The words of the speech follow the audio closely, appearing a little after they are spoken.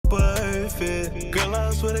perfect. Girl,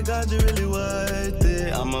 I swear to God, you really worth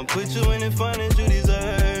it. I'ma put you in the fun and you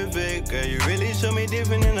deserve it. Girl, you really show me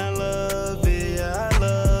different and I love it. Yeah, I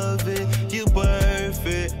love it. You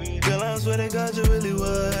perfect. Girl, I swear to God, you really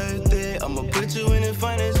worth it. I'ma put you in the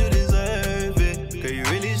fun and you deserve it. Girl, you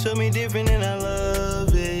really show me different and I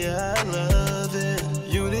love it. Yeah, I love it.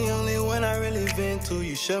 You the only one I really vent to.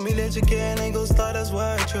 You show me that you care and ain't gon' start, that's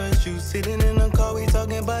why I trust you. Sitting in the car, we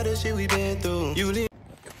talking about the shit we been through. You the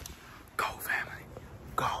Go family,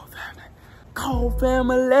 go family, go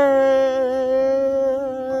family.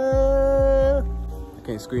 I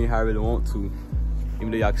can't scream how I really want to.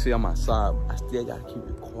 Even though y'all can see I'm outside, I still gotta keep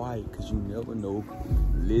it quiet because you never know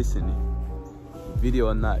who's listening. Video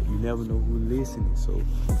or not, you never know who's listening. So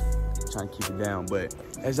I'm trying to keep it down. But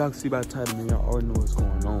as y'all can see by the title, man, y'all already know what's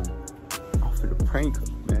going on. I'm finna prank her,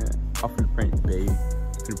 man. I'm finna prank Bae.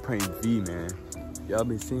 I'm finna prank V, man. Y'all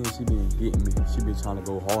been seeing she been getting me. She been trying to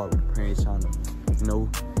go hard with the pranks, trying to, you know,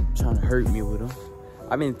 trying to hurt me with them.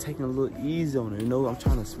 I've been taking a little easy on her, you know. I'm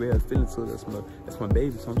trying to spare her feelings to her. That's my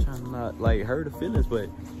baby, so I'm trying to not like hurt her feelings. But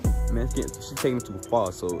man, she's taking it too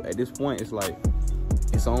far. So at this point, it's like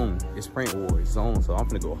it's on. It's prank war. It's on. So I'm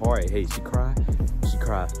finna go hard. Hey, she cry,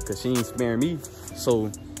 cause she ain't sparing me.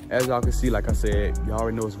 So as y'all can see, like I said, y'all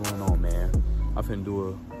already know what's going on, man. I'm finna do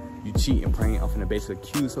a you cheating prank. I'm finna basically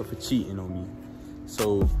accuse her for cheating on me.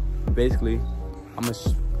 So basically, I'm gonna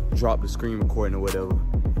drop the screen recording or whatever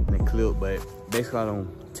in the clip, but basically I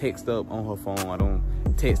don't text up on her phone. I don't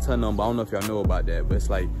text her number. I don't know if y'all know about that, but it's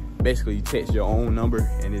like basically you text your own number,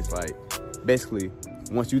 and it's like basically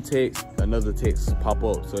once you text, another text pop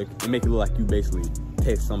up, so it make it look like you basically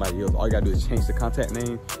text somebody else. All you gotta do is change the contact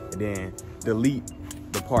name and then delete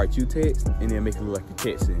the part you text, and then make it look like you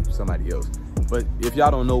texting somebody else. But if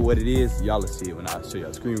y'all don't know what it is, y'all will see it when I show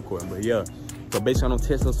y'all screen recording. But yeah, so basically I'm gonna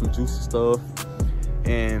test up some juicy stuff.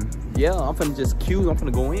 And yeah, I'm finna just accuse, I'm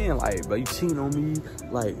finna go in, like, bro, you cheating on me,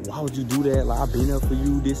 like, why would you do that? Like, I've been there for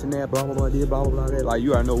you, this and that, blah, blah, blah, this, blah, blah, blah, that. Like,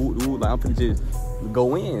 you already know who, like, I'm finna just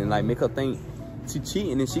go in and, like, make her think she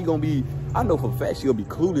cheating, and she gonna be, I know for a fact she gonna be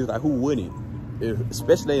clueless, like, who wouldn't?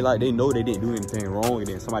 Especially, like, they know they didn't do anything wrong, and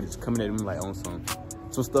then somebody's coming at them, like, on some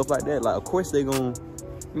stuff like that. Like, of course they gonna,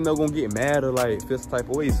 you know, gonna get mad or, like, feel some type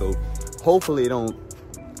of way. So, hopefully it don't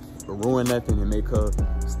ruin nothing and make her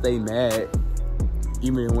stay mad.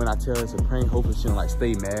 Even when I tell her it's a prank, hopefully she don't like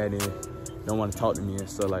stay mad and don't want to talk to me and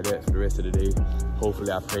stuff like that for the rest of the day.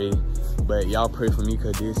 Hopefully I pray. But y'all pray for me,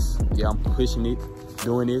 cause this, yeah, I'm pushing it,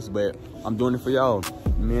 doing this, but I'm doing it for y'all.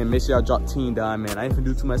 Man, make sure y'all drop team down, man. I ain't finna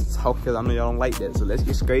do too much talk because I know y'all don't like that. So let's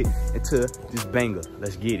get straight into this banger.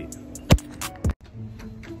 Let's get it.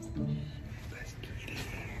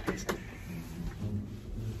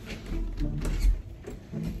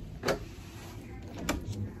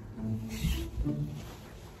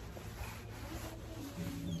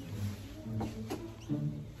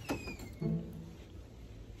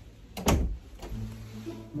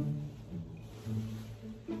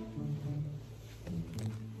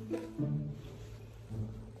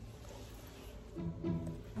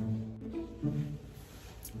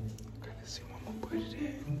 See what I'm gonna put it in.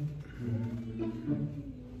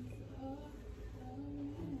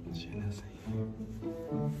 Shit, that's it.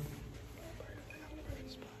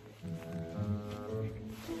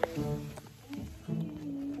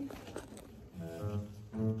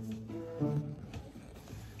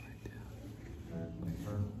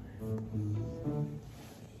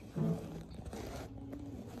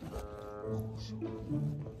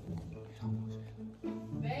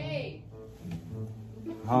 Babe.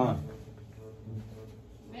 Huh?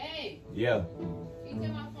 Babe. Yeah. You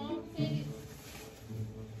get my phone, please?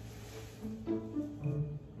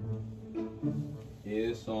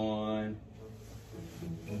 It's on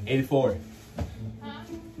 84. Huh?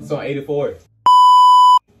 It's on 84.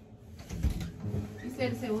 You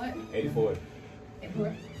said to say what? 84.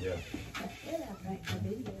 84? Yeah.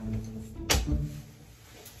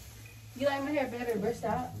 You like my hair better brushed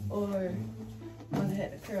out or when I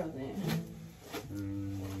had the curls in?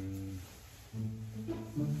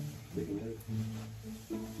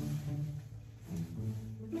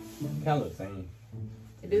 Kind of the same.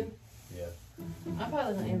 You do? Yeah. I'm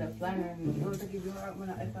probably gonna end up flying. You don't think it'd be hard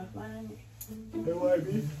if I fly in it? It might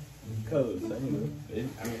be. Color the same. I mean,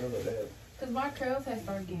 I love that. Cause my curls have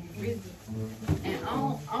started getting frizzy, and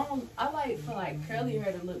I like for like curly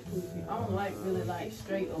hair to look poofy. I don't like really like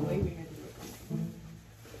straight or wavy hair to look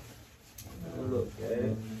poofy. Look,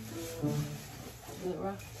 okay. Look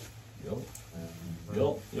rough.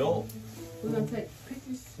 Yo. We're gonna take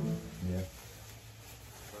pictures. Yeah.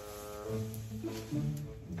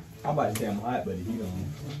 I'm about to say I'm hot, but the heat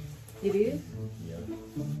on. It is? Yeah.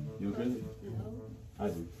 You really? I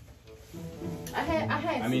do. I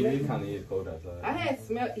had. I mean, it kind of is cold outside. I had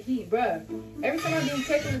smelled heat, bruh. Every time I've been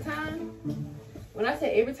checking the time, when I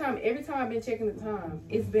say every time I've been checking the time,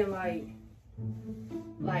 it's been like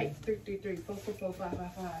 3, 4, 5, 5.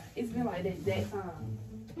 It's been like that time.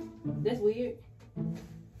 That's weird.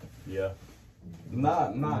 Yeah. Nah,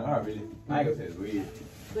 not really. I ain't gonna say it's weird.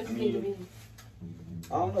 What you think it means?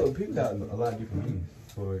 I don't know. People got a lot of different meanings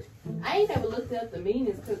for it. I ain't never looked up the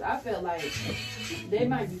meanings because I felt like there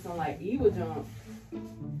might be some like evil junk.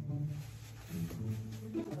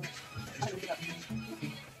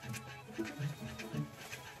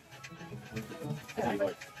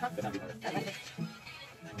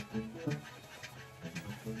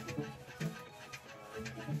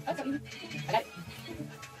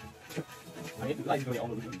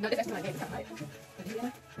 No, that's actually my game.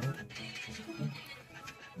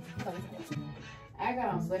 I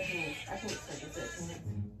got on sweatpants. I can't sweat in sweatpants.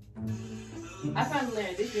 I found the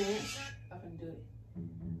layer this year. I'm gonna do it.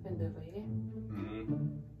 I'm gonna do it for you.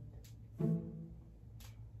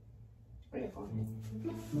 Where your phone at? I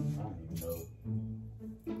don't even know.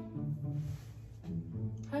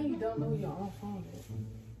 How you don't know your own phone is?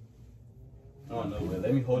 I don't know, but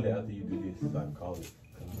let me hold it after you do this so I can call it.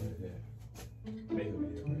 Make a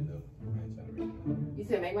video first though. I ain't trying to make it. You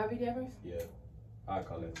said make my video first? Yeah. I'll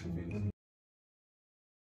call it to finish.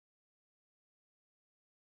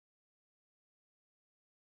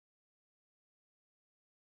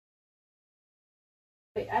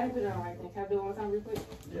 Wait, I didn't put it on right thing. Can I do it one more time real quick?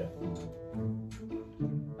 Yeah.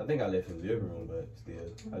 I think I left in the living room, but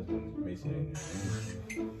still, I just want to make sure it ain't in the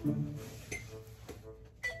room.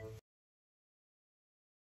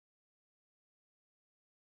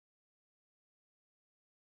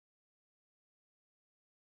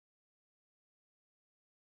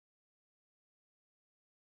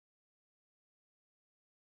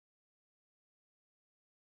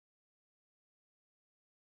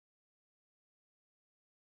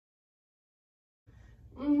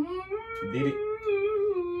 Did it?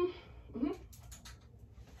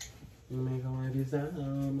 You make all my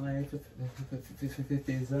design, my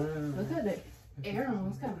design. Look at that air on.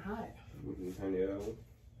 It's kind of hot. We can turn it on.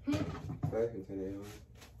 I can turn it on.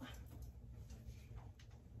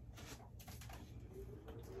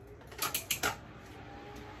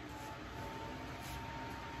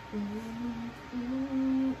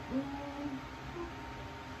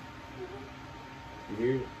 You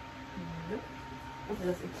hear it? Yep.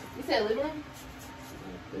 You said living room? I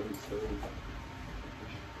think so.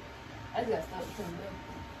 I just got stuck with something.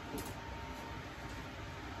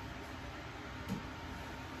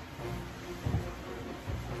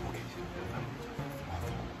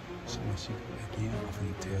 So when she go back in, I'm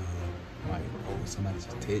gonna tell her, like, oh, somebody just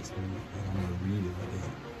text me, and I'm gonna read it.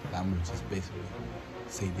 But I'm gonna just basically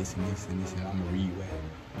say this and this and this, and I'm gonna read what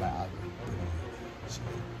I put on it. So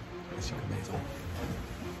when she come back home.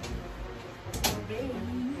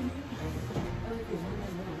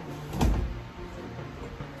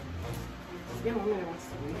 Yeah, my man wants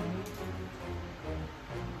to read.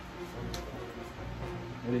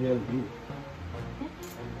 What the hell is you?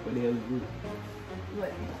 What the hell is you?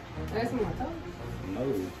 What? That's what I told you. No.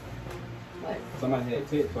 What? Somebody had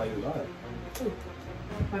text while you was live. Who?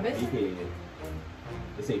 My best Big friend? head.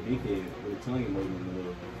 They say big head with a tongue emoji in the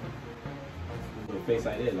little face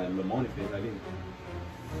like that, like a little money face like this.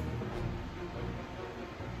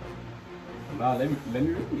 Nah, let me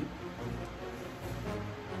read it.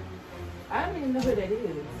 I don't even know who that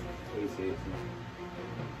is. Hey, sexy.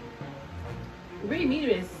 Read me the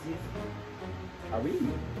messages. I read it.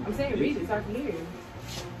 I'm saying read it so I can hear it.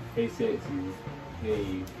 Hey, sexy.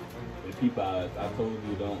 Hey, the people I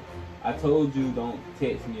told you don't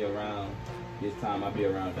text me around this time. I'll be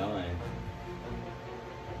around Don.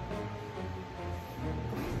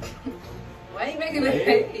 Why are you making that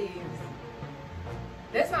face?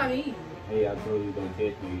 That's not me. Hey, I told you don't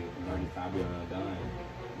text me around this time. I'll be around Don.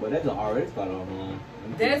 But that's already started off wrong.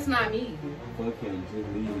 That's not me. Fuck him, just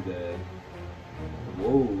leave that.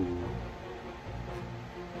 Whoa.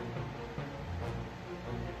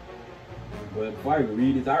 But before I even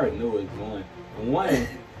read this, I already know where it's going. For one,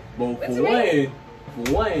 What's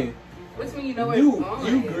when you know where it's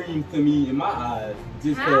going? You green to me in my eyes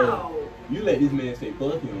just because you let this man say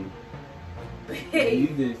fuck him. You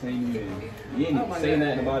just ain't even, you ain't even say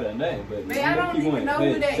nothing about it or nothing. But man, I don't even know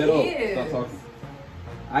who that is. Stop talking.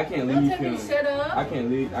 I can't leave Don't tell him. me to shut up. I can't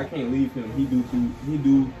leave him. He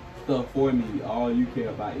do stuff for me. All you care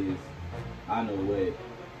about is I know what.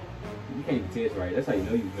 You can't test right. That's how you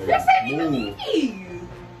know you very That's how you know me.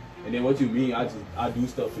 And then what you mean? I do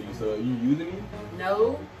stuff for you. So are you using me?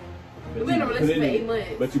 No. We've been in a relationship for 8 months.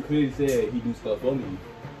 But you clearly said he do stuff for me.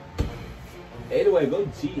 Anyway, go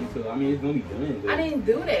cheating too. I mean, it's gonna be done. I didn't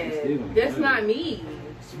do that. That's not me.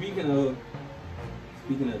 Speaking of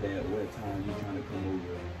that, what time you trying to come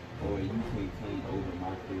over, or you can come over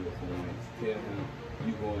my crib for once? Tell him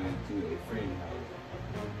you going to a friend's house.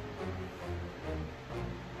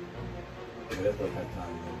 That's what type of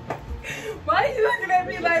time you know. Why are you looking at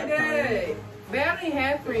me like that? They only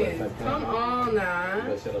have friends. Come on now.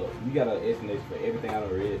 But shut up. You got an explanation for everything I done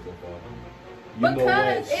read so far. You Because know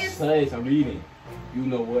what? it's... Hush, I'm reading. You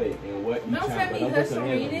know what and what you Don't trying tell to me hush, I'm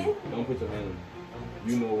reading. Don't put your hand on me.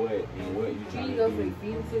 You know what and what you trying You to go do. for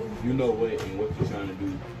fetuses. You know what and what you trying to do.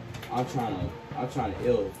 I'm trying to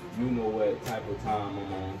ill. You know what type of time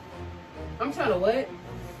I'm on. I'm trying to what? I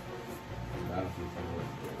don't think so.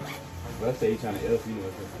 But I say you trying to ill, you know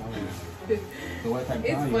what type of time. So what type of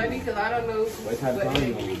time? It's funny because I don't know what type of time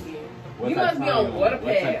you on? You must be on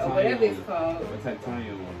Waterpad or whatever it's called. What type of time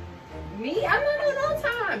you on? Me? I don't know no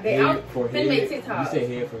time. They Head out for finna make head. TikTok. You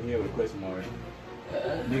say head for head with a question mark.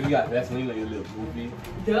 Nigga, you got Vaseline on your little goofy.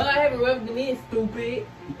 Duh, I haven't rubbed it in, stupid.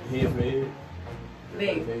 Head for head.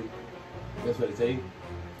 Leg. That's what it say.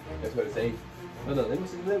 That's what it say. Hold up, let me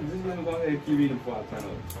go ahead and keep reading before I turn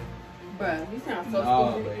up. Bruh, you sound so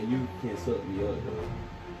Nah, stupid. man, you can't suck me up, though.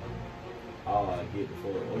 Oh, I get the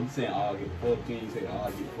fuck. Oh, you saying, oh, I get the fuck, then you say, oh, I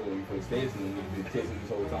get the fuck. You put texting and you've been texting this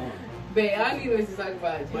whole time. Babe, I need to talk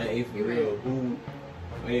about you. But hey, for real,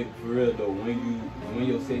 for real though, when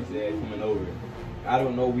your sex ass coming over, I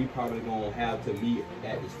don't know, we probably gonna have to meet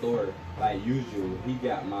at the store like usual. He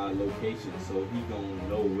got my location, so he gonna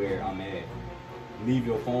know where I'm at. Leave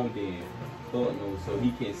your phone then. Thought no, so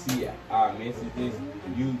he can see our messages.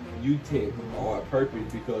 You text on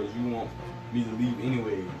purpose because you want me to leave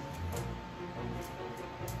anyways.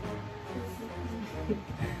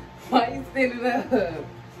 Why you standing up?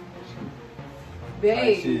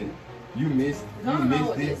 Babe. You missed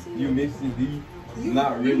this. You missed it, D.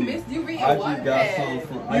 Not really. You read I just got something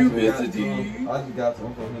from. You missed it, D. I just got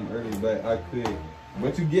something from him earlier, but I could.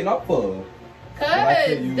 What you getting up for? Cause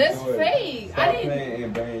that's fake. Stop I didn't. playing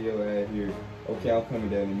and bring your ass here. Okay, I'm coming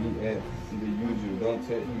down to meet at the usual. Don't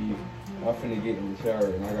text me. I'm finna get in the shower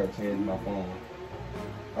and I gotta change my phone.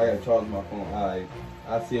 I gotta charge my phone.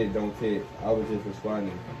 I said don't text. I was just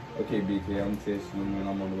responding. Okay, BK, I'm texting you when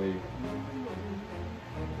I'm on the way.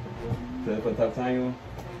 So that's what type of time you on?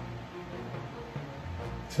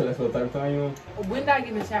 So that's what type of time you on? When did I get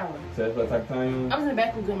in the shower? So that's what type of time you on? I was in the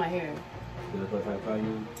bathroom doing my hair. So that's what type of time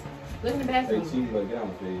you on? Look in the Hey, bathroom. cheese, but get out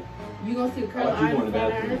my face. You gonna see the curl I like you iron? going to the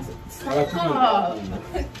bathroom. Stop.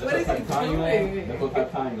 What is it doing? That's what type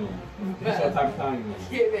of time you on. That's what type of time you on.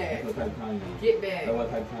 Get That's what back. type of time you on. Get back. That's what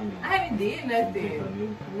type of time you on. I haven't did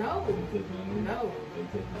nothing. No. No.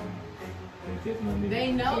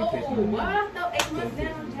 They know. Why I throw 8 months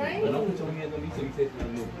down the drain? But don't put your hands on me so you text my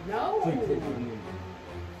nigga. No. So you text my nigga.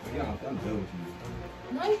 Yeah, I'm done with you.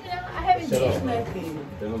 No, you know, I haven't Shut did up, bro. nothing.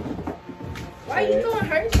 Done with you. Why you throwing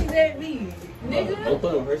Hershey's at me? Nigga? Don't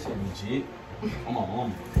throw no Hershey at me, shit. I'm my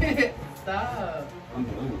mama. Stop. I'm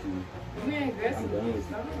done with you. You ain't aggressive. I'm done with you.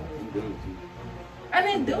 Stop. I'm done with you. I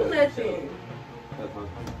didn't do nothing. That's fine.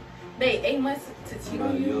 They 8 months to cheat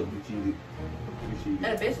on you? You cheated. You cheated.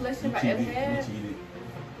 At a best relationship I You ever cheated. had? You cheated.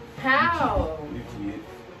 How? You cheated.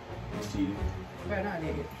 You cheated. Right now,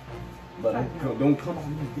 nigga. But don't come on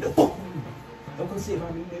me. Get the fuck on me. Don't come sit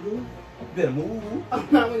by me, nigga. You better move. I'm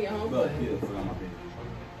not gonna get home. Bro, get the fuck out my face.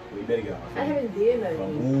 Well, you better get out my I face. haven't did But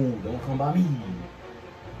nothing. move. Don't come by me.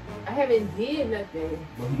 I haven't did nothing.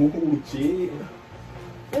 But move, shit.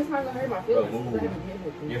 That's not gonna hurt my feelings. Bro, move. I haven't did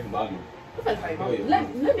nothing. Get from by me. I'm gonna fight Oh, yeah.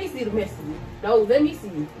 let me see the message. No, let me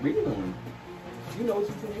see. Read on. You know what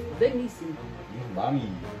you saying? Let me see. Get from by me.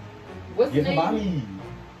 What's Get the from by name? me.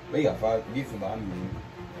 Wait, I five. Get from by me.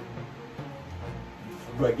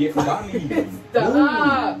 Bro, get from by me.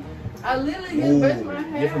 Stop. Move. I literally just Move. brushed my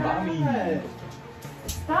hair. Get from by me.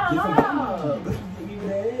 Stop. Get from by me. Give me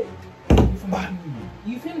that. Get from by me.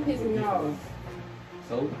 You finna piss me off.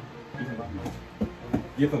 So, get from by me.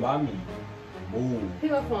 Get from by me. Move.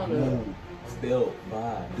 Pick up on her. Move. Spell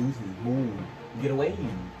by deuces. Move. Get away.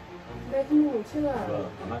 Babe, come on, chill out. Bro,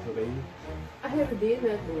 I'm not your baby. I haven't did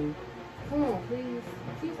nothing. Come on, please.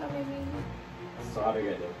 Please stop making me. So how they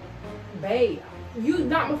got there? Babe, you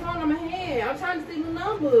knocked my phone on my hand. I'm trying to see the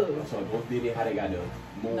number. So both did it. How they got there?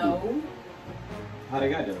 Move. No. How they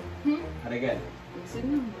got there? Hmm? How they got there? See the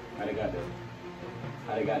number. How they got there?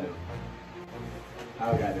 How they got there?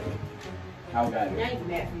 How we got there? How we got I there? ain't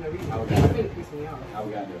mad from the reason. How we It's got really there? pissing me off. How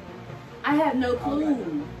we got there? I have no How we got there?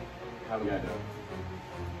 clue. How we got there?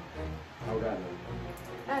 How we got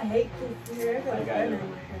there? I hate this hair. I I got got a it. in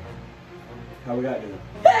my hair. How we got there?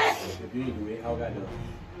 If you ain't do it, how we got there?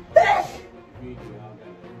 If you ain't do it, how we got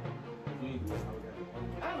there? If you ain't do it, how we got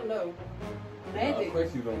there? I don't know. Magic. Of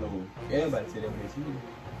course you don't know. Everybody said that when they cheated.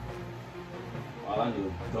 All I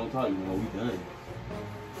know, don't talk, you know, we done.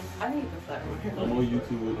 I need to start. No more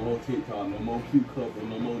YouTube, no more TikTok, no more cute couple,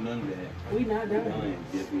 no more none of that. We not We done. done.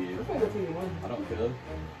 Yes, we is. We're gonna go to the one. I don't care.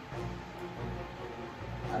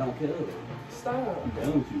 I don't care. Stop. I'm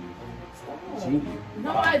done with you. Stop. Cheating.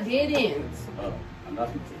 No, I didn't. I'm not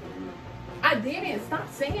gonna take it. I didn't. Stop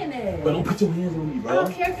saying that. But don't put your hands on me, I bro.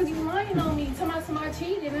 don't care because you lying on me. Somebody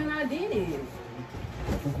cheated and I didn't.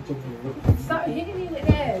 Don't put your hands on me. Stop hitting me with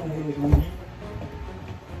that.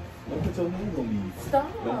 Don't put your hands on me.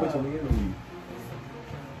 Stop. Don't put your hands on me.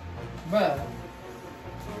 Bruh.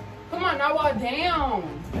 Come on, now walk down.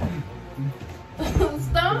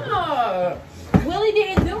 Stop. Willie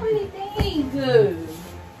didn't do anything good.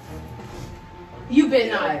 You better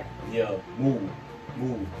not. Yeah, move.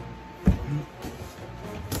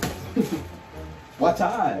 Watch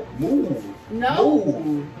out. Move. No.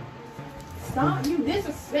 Move. Stop. You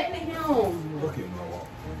disrespecting him. Look at my wall.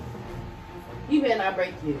 You better not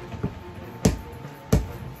break it.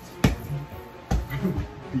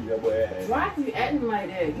 Beat that boy ass. Why are you acting like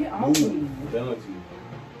that? Get off Move. me. I'm done with you.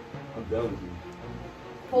 I'm done with you.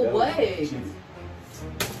 For Done what? with you. Cheated.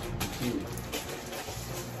 Cheated.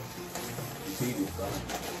 You cheated, bro.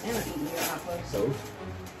 And I'm eating your hot fudge. So,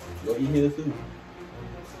 go eat his too.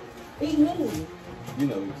 Eat me.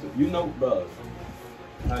 You know, bro.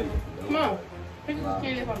 How you? Come on. Pick up this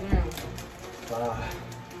candy off the ground.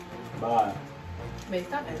 Bye. Babe,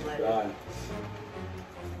 stop acting like that. Bye.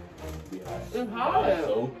 Be alright. It's hard.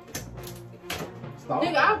 So, stop.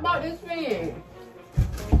 Nigga, I bought this thing.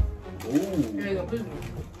 Ooh. Here you go, put it.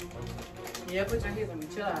 Yeah, put your hands on me.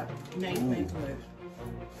 Chill out. You ain't playing too much.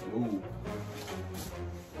 Ooh.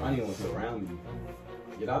 I don't even want to around me.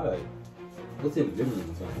 Get out of it. What's in the living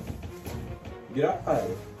room, son? Get out.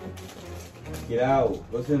 Get out.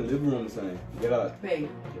 What's in the living room, son? Get out. Babe.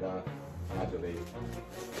 Get out. Not your baby.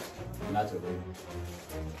 Not your baby.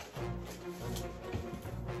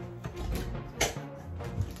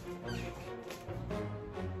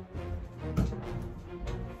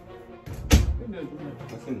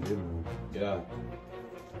 What's in the living room? Get out.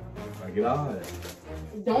 Right, get out.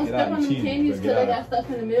 Don't Get step out, on you the cheating, candies but till get they out. got stuff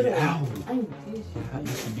in the middle. Get out. I ain't this shit. How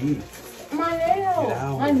you did? My nail. Get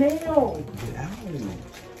out. My nail. Get out.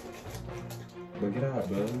 But get out,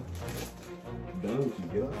 bro. Done with you.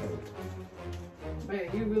 Get out.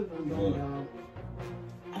 Babe, you really gonna do it, dog.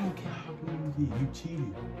 I don't care how good you did. You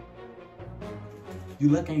cheated. You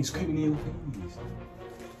lucky I ain't screaming in your face.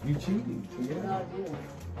 You cheated. So get No, out. I didn't.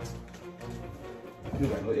 You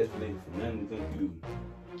got no explanation for none of the things you do.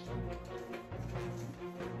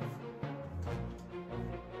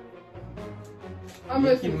 I'm You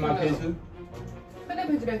listening keeping to my you. picture? Put that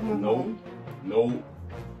picture back on my No. phone. No.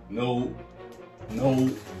 No. No.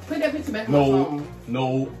 Put that picture back on my No. phone.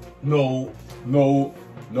 No. No. No.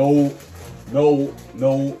 No. No.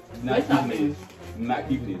 No. Not What's keeping happening? it. I'm not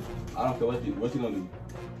keeping it. I don't care what you gonna do.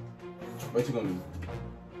 What you gonna do?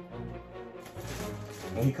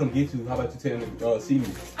 When he come get you, how about you tell him to see me?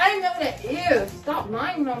 I didn't know what that is. Stop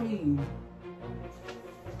lying on me.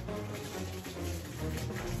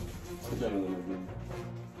 Put your hands on me.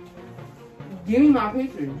 Give me my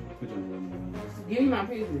picture. Put your hands on me. Give me my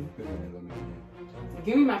picture. Put your hands on me.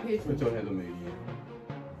 Give me my picture. Put your hands on me again.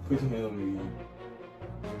 Put your hands on me again.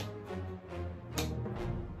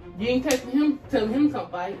 You ain't texting him, telling him to come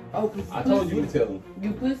fight. Oh, pussy. I told you to tell him.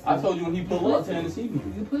 You pussy. I told you when he pull up, tell him to see me.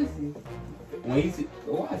 You pussy. When he see,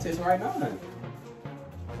 oh, I text him right now.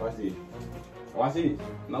 Watch this. Watch this.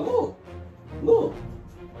 Now look. Look.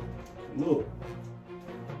 Look.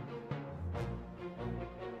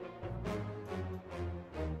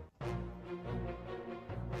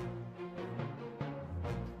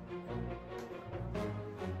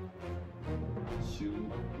 Shoot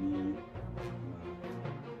me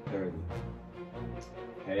my 30.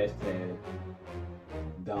 Hashtag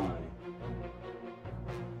Don.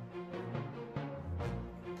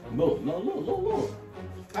 Look, no, look.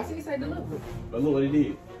 I see you say deliver. But look what he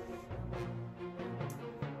did.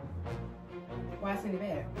 Why I send it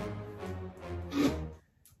back?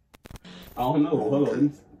 I don't know. Hold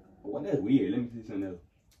on. What? That's weird. Let me see something else.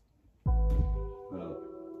 Hold up.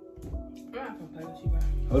 I'm not gonna play with you, bro.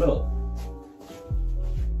 Hold up.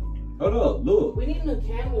 Hold up. Look. We need a new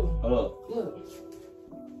candle. Hold up. Look.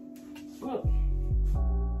 Look.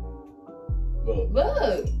 Look.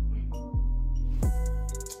 Look.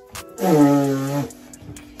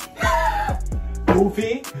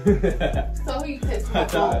 Goofy. So he texted my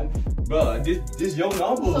phone. Bro, this your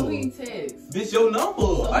number. So we text. This your number.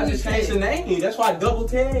 So I just changed the name. That's why I double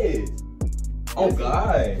text. Oh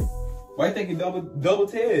God. Why you thinking double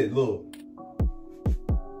text? Look.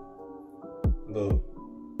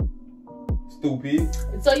 Stupid.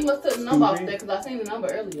 So you must took the number off there because I seen the number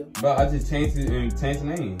earlier. Bro, I just changed it and changed the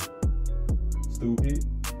name. Stupid.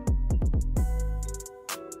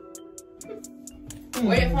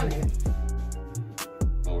 Where your phone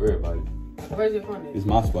at? Don't worry about it. Where's your phone at? It's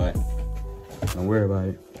my spot. Don't worry about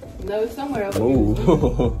it. No, it's somewhere else.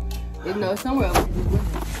 Oh. No, it's somewhere else.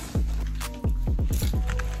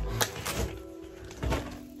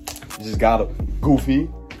 You just got him. Goofy.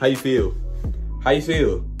 How you feel? How you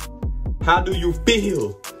feel? How do you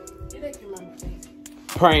feel? Get that camera on my face.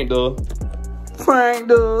 Pranked her.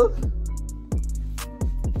 Pranked her.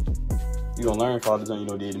 You gonna learn for all the time you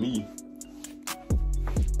know did to me.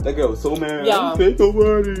 That girl was so mad. Y'all. I ain't text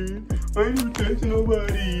nobody. I ain't even texting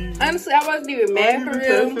nobody. Honestly, I wasn't even mad for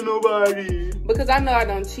real. Texting nobody. Because I know I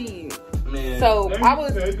don't cheat. Man, So I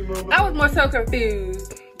was nobody. more so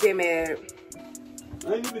confused than mad.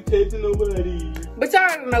 I ain't even texting nobody. But y'all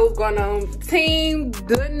already know what's going on. Team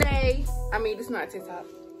Danae. I mean, this is not TikTok.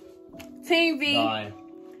 Team V. Nine.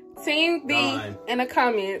 Team B Nine. in the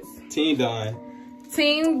comments. Team Don.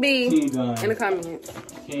 Team B Team Don. in the comments.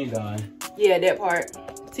 Team Don. Yeah, that part.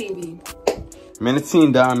 Team B. Man, the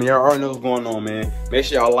Team Don, man. Y'all already know what's going on, man. Make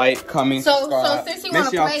sure y'all like, comment, subscribe. So since you Make want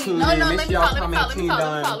to sure y'all play, tune no, in. let Make me sure y'all talk. comment Team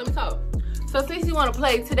Don. So since you want to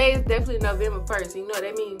play, today is definitely November 1st. You know what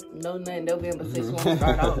that means? No nothing November since you want to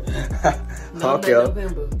start off. No Okay. nothing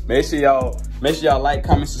November. Make sure y'all like,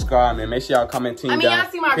 comment, subscribe, man. Make sure y'all comment Team Don. I mean,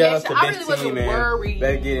 y'all see my Get us reaction. the I best really wasn't team, man. worried.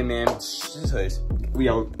 Better get it, man. Just hush. We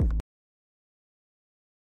out.